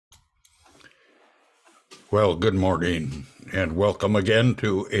Well, good morning and welcome again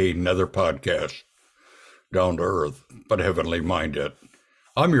to another podcast, Down to Earth but Heavenly Minded.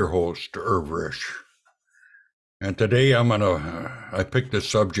 I'm your host, Irv Risch. And today I picked a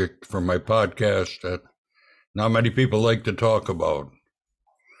subject for my podcast that not many people like to talk about: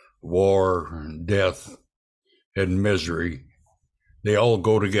 war, death, and misery. They all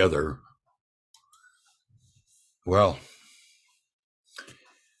go together. Well,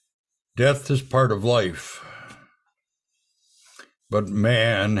 death is part of life, but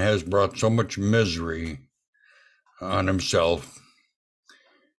man has brought so much misery on himself.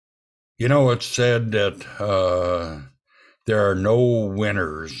 You know, it's said that there are no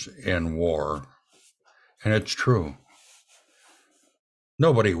winners in war, and it's true.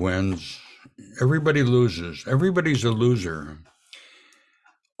 Nobody wins. Everybody loses. Everybody's a loser.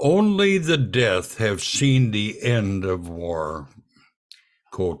 Only the death have seen the end of war,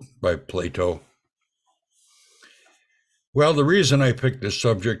 quote by Plato. Well, the reason I picked this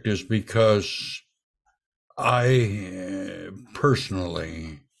subject is because I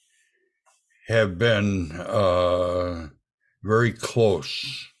personally have been very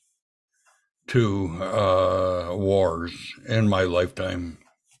close to wars in my lifetime.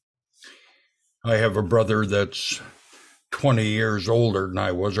 I have a brother that's 20 years older than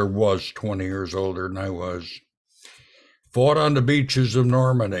I was, or was 20 years older than I was. Fought on the beaches of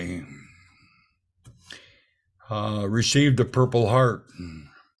Normandy. Received the Purple Heart.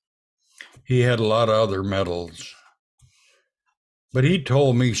 He had a lot of other medals. But he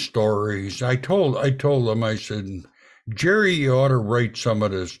told me stories. I told him, I said, Jerry, you ought to write some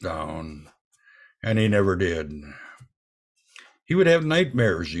of this down. And he never did. He would have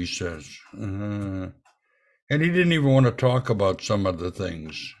nightmares, he says. And he didn't even want to talk about some of the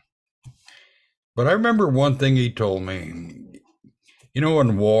things. But I remember one thing he told me. You know,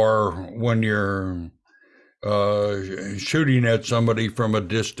 in war, when you're shooting at somebody from a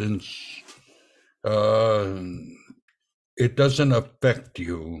distance, it doesn't affect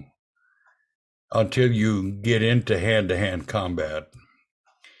you until you get into hand-to-hand combat.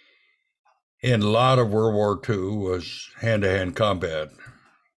 And a lot of World War II was hand-to-hand combat.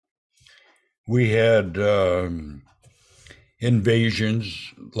 We had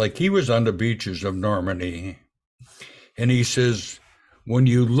invasions, like he was on the beaches of Normandy, and he says, when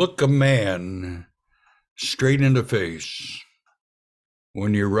you look a man straight in the face,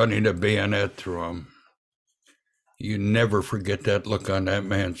 when you're running a bayonet through him, you never forget that look on that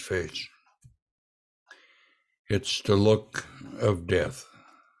man's face. It's the look of death.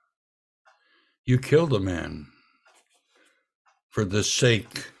 You killed a man for the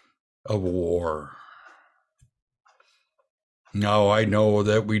sake of war. Now, I know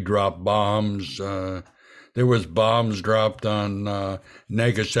that we dropped bombs. There was bombs dropped on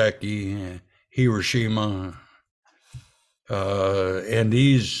Nagasaki, Hiroshima, and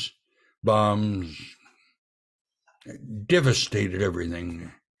these bombs devastated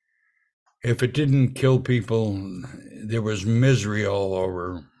everything. If it didn't kill people, there was misery all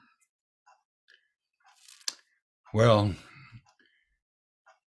over. Well,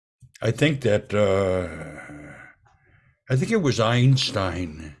 I think that I think it was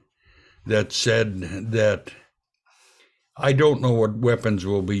Einstein that said that I don't know what weapons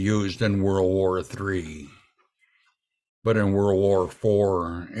will be used in World War III, but in World War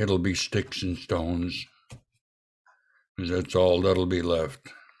IV, it'll be sticks and stones, because that's all that'll be left.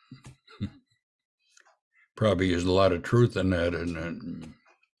 Probably is a lot of truth in that, isn't it?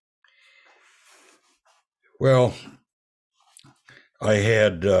 Well, I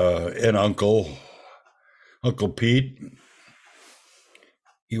had an uncle, Uncle Pete.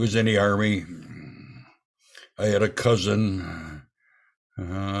 He was in the Army. I had a cousin,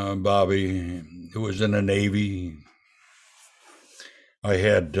 Bobby, who was in the Navy. I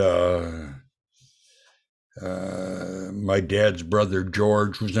had my dad's brother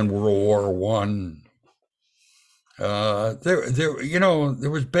George was in World War One. There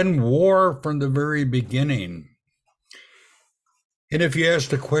was been war from the very beginning. And if you ask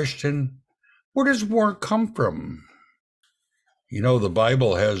the question, where does war come from? You know, the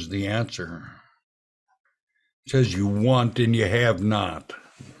Bible has the answer. It says you want and you have not.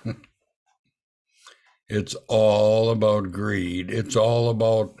 It's all about greed. It's all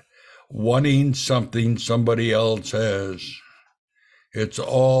about wanting something somebody else has. It's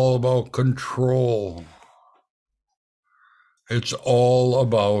all about control. It's all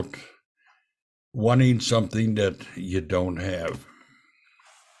about wanting something that you don't have.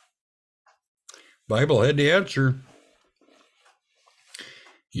 Bible had the answer.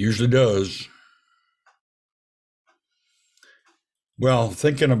 Usually does. Well,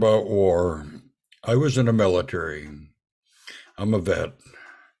 thinking about war, I was in the military. I'm a vet.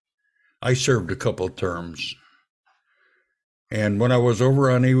 I served a couple of terms. And when I was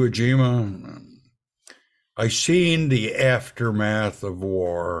over on Iwo Jima, I seen the aftermath of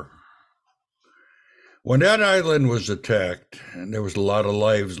war. When that island was attacked, and there was a lot of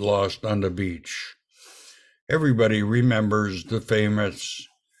lives lost on the beach, everybody remembers the famous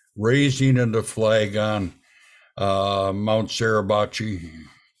raising of the flag on Mount Suribachi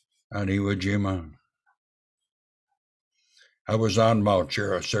on Iwo Jima. I was on Mount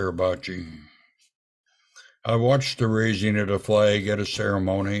Suribachi. I watched the raising of the flag at a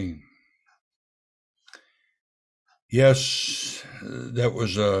ceremony. Yes, that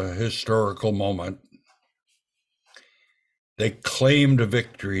was a historical moment. They claimed a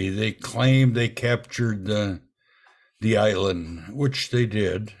victory. They claimed they captured the island, which they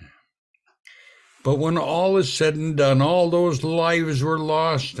did. But when all is said and done, all those lives were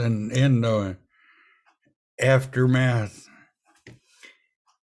lost and in the aftermath.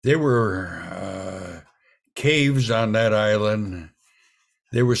 There were caves on that island.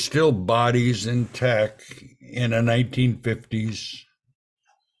 There were still bodies intact in the 1950s.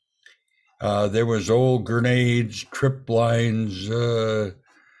 There was old grenades, trip lines, and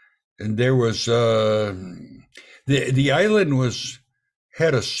there was the island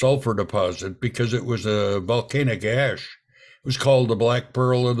had a sulfur deposit because it was a volcanic ash. It was called the Black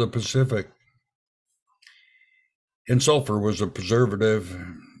Pearl of the Pacific. And sulfur was a preservative.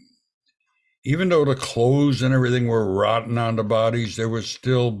 Even though the clothes and everything were rotten on the bodies, there were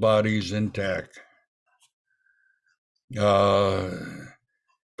still bodies intact. But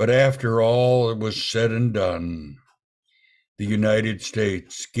after all it was said and done, the United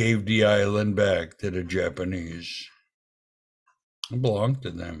States gave the island back to the Japanese. It belonged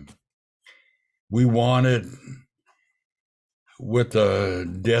to them. We won it with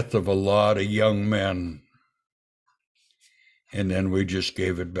the death of a lot of young men, and then we just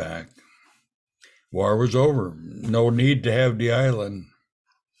gave it back. War was over. No need to have the island.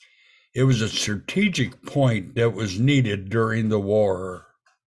 It was a strategic point that was needed during the war.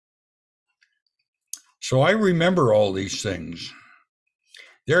 So I remember all these things.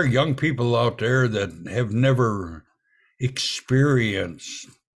 There are young people out there that have never experienced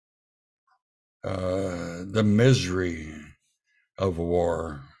the misery of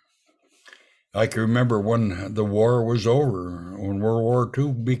war. I can remember when the war was over, when World War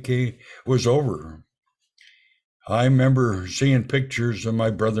II was over. I remember seeing pictures of my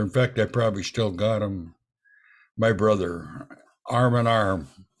brother. In fact, I probably still got them. My brother, arm in arm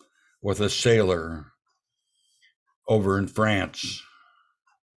with a sailor over in France.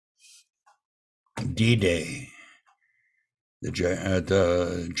 D-Day.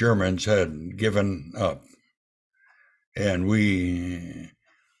 The Germans had given up, and we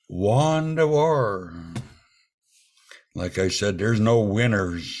won the war. Like I said, there's no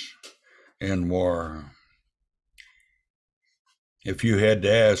winners in war. If you had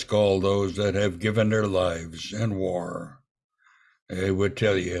to ask all those that have given their lives in war, they would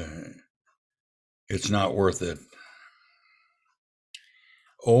tell you it's not worth it.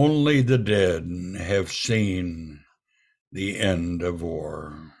 Only the dead have seen the end of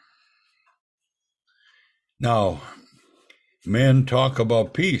war. Now, men talk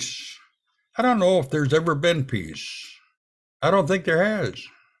about peace. I don't know if there's ever been peace. I don't think there has.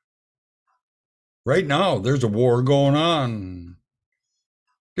 Right now, there's a war going on.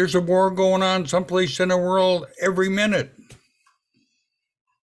 There's a war going on someplace in the world every minute.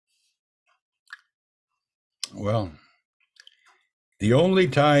 Well, the only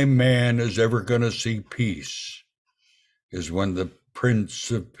time man is ever going to see peace is when the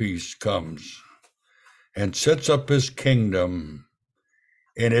Prince of Peace comes and sets up his kingdom,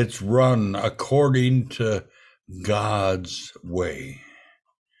 and it's run according to God's way,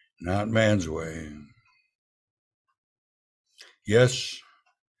 not man's way. Yes,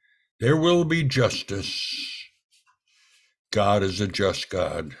 there will be justice. God is a just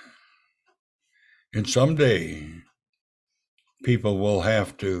God. And someday, people will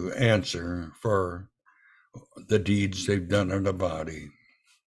have to answer for the deeds they've done in the body.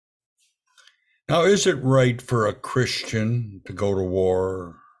 Now, is it right for a Christian to go to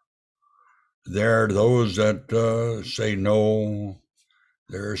war? There are those that say no.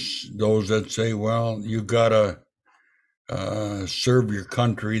 There's those that say, well, you gotta serve your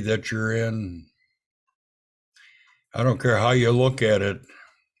country that you're in. I don't care how you look at it.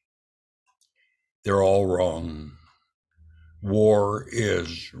 They're all wrong. War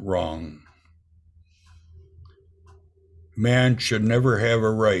is wrong. Man should never have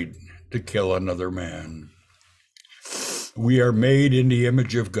a right to kill another man. We are made in the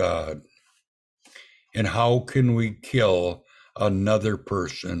image of God. And how can we kill another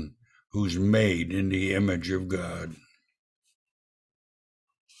person who's made in the image of God?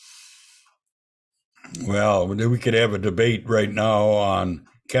 Well, we could have a debate right now on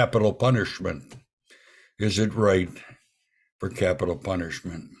capital punishment. Is it right for capital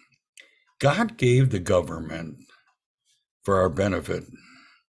punishment? God gave the government for our benefit,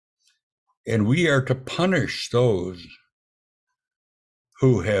 and we are to punish those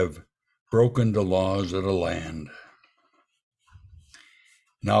who have broken the laws of the land.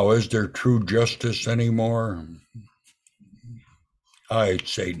 Now, is there true justice anymore? I'd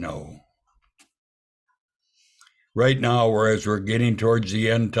say no. Right now, whereas we're getting towards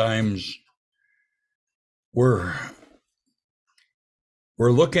the end times, we're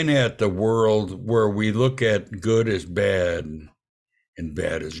looking at the world where we look at good as bad and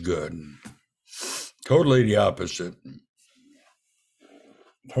bad as good. Totally the opposite.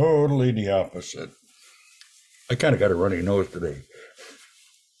 Totally the opposite. I kind of got a runny nose today.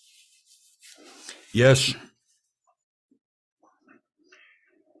 Yes,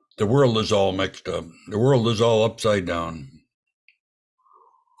 the world is all mixed up. The world is all upside down.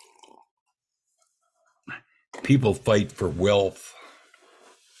 People fight for wealth.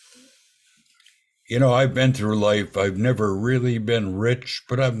 You know, I've been through life. I've never really been rich,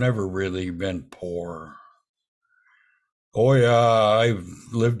 but I've never really been poor. Oh, yeah, I've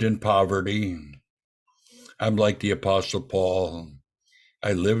lived in poverty. I'm like the Apostle Paul.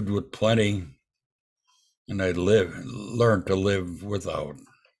 I lived with plenty, and I learned to live without.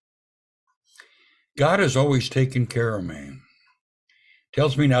 God has always taken care of me.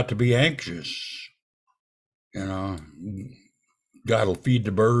 Tells me not to be anxious. You know, God will feed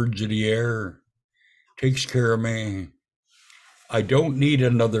the birds of the air, takes care of me. I don't need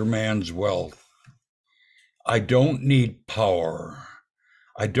another man's wealth. I don't need power.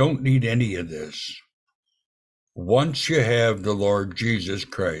 I don't need any of this. Once you have the Lord Jesus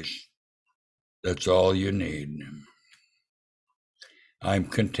Christ, that's all you need. I'm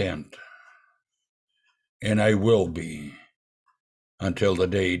content, and I will be until the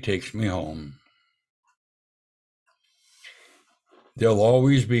day He takes me home. There'll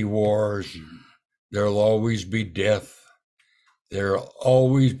always be wars. There'll always be death. There'll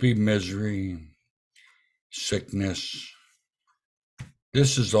always be misery, sickness.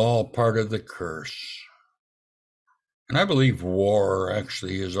 This is all part of the curse. And I believe war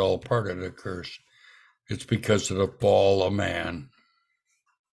actually is all part of the curse. It's because of the fall of man.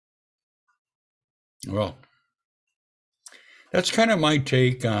 Well, that's kind of my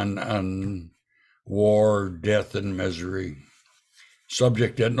take on war, death, and misery.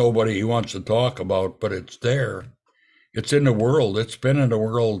 Subject that nobody wants to talk about, but it's there. It's in the world. It's been in the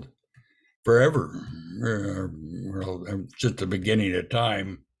world forever, since the beginning of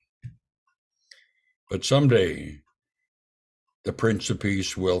time. But someday, the Prince of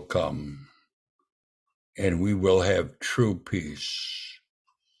Peace will come, and we will have true peace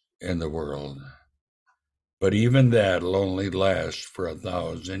in the world. But even that'll only last for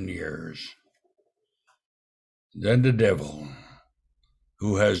 1,000 years. Then the devil,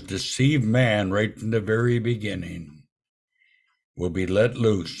 who has deceived man right from the very beginning, will be let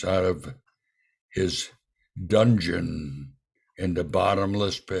loose out of his dungeon in the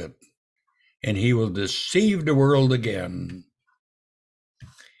bottomless pit, and he will deceive the world again.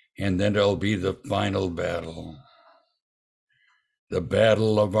 And then there'll be the final battle, the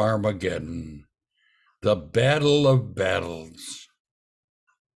battle of Armageddon, the battle of battles.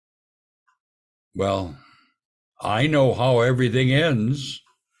 Well, I know how everything ends.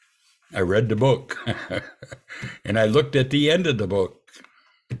 I read the book, and I looked at the end of the book.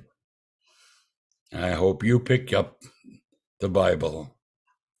 I hope you pick up the Bible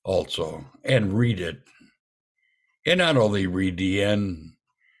also and read it. And not only read the end,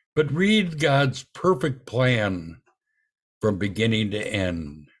 but read God's perfect plan from beginning to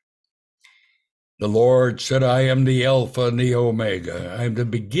end. The Lord said, I am the Alpha and the Omega. I am the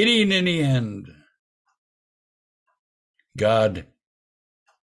beginning and the end. God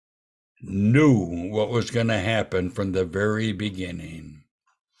knew what was going to happen from the very beginning.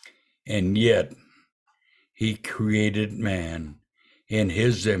 And yet, He created man in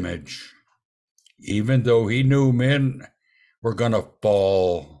His image, even though He knew men were going to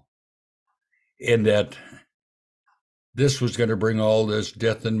fall, and that this was going to bring all this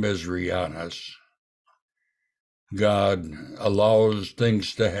death and misery on us. God allows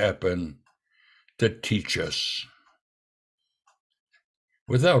things to happen to teach us.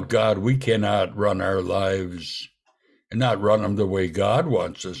 Without God, we cannot run our lives and not run them the way God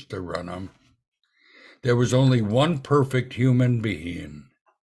wants us to run them. There was only one perfect human being,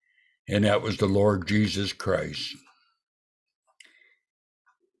 and that was the Lord Jesus Christ.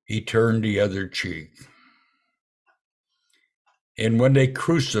 He turned the other cheek. And when they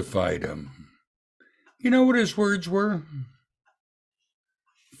crucified him, you know what his words were?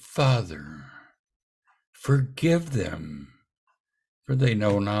 Father, forgive them, for they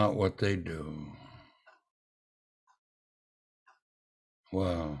know not what they do.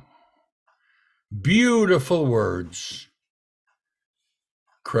 Wow. Beautiful words.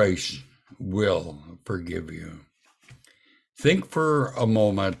 Christ will forgive you. Think for a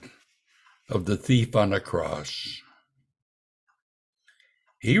moment of the thief on the cross.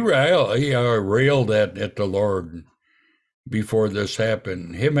 He railed at the Lord before this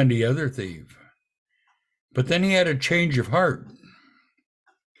happened, him and the other thief. But then he had a change of heart.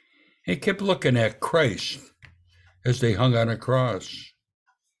 He kept looking at Christ as they hung on a cross.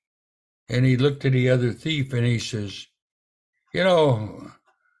 And he looked at the other thief and he says, you know,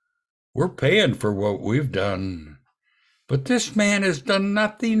 we're paying for what we've done, but this man has done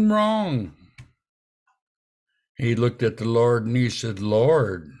nothing wrong. He looked at the Lord and he said,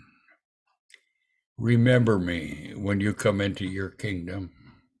 Lord, remember me when you come into your kingdom.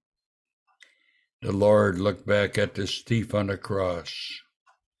 The Lord looked back at this thief on the cross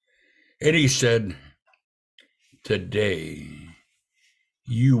and he said, today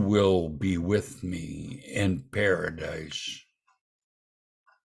you will be with me in paradise.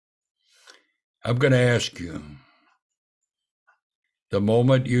 I'm going to ask you, the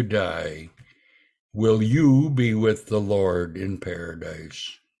moment you die, will you be with the Lord in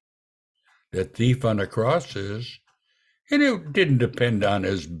paradise? The thief on the cross is, and it didn't depend on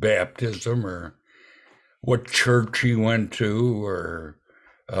his baptism or what church he went to or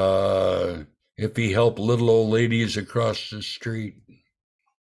if he helped little old ladies across the street.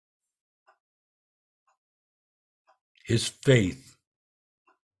 His faith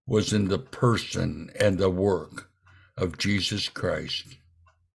was in the person and the work of Jesus Christ.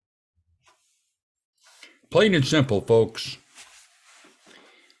 Plain and simple, folks.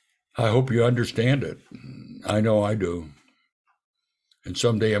 I hope you understand it. I know I do. And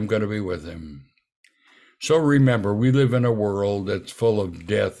someday I'm going to be with him. So remember, we live in a world that's full of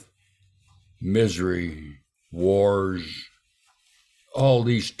death, misery, wars, all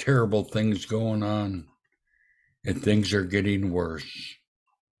these terrible things going on, and things are getting worse.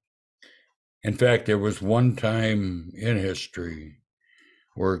 In fact, there was one time in history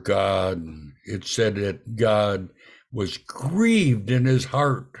where it said that God was grieved in his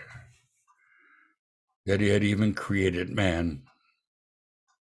heart that he had even created man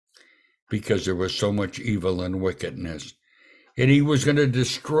because there was so much evil and wickedness. And he was going to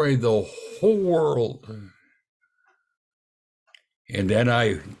destroy the whole world. And then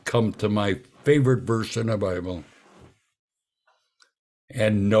I come to my favorite verse in the Bible.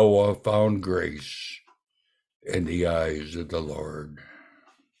 And Noah found grace in the eyes of the Lord.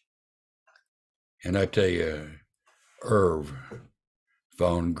 And I tell you, Irv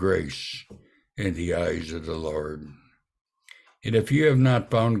found grace in the eyes of the Lord. And if you have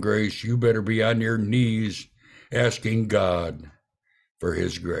not found grace, you better be on your knees asking God for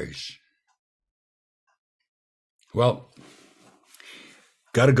his grace. Well,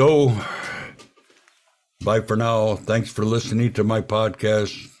 gotta go. Bye for now. Thanks for listening to my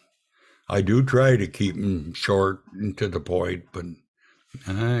podcast. I do try to keep them short and to the point, but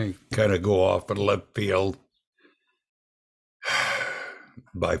I kind of go off in left field.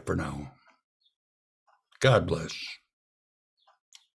 Bye for now. God bless.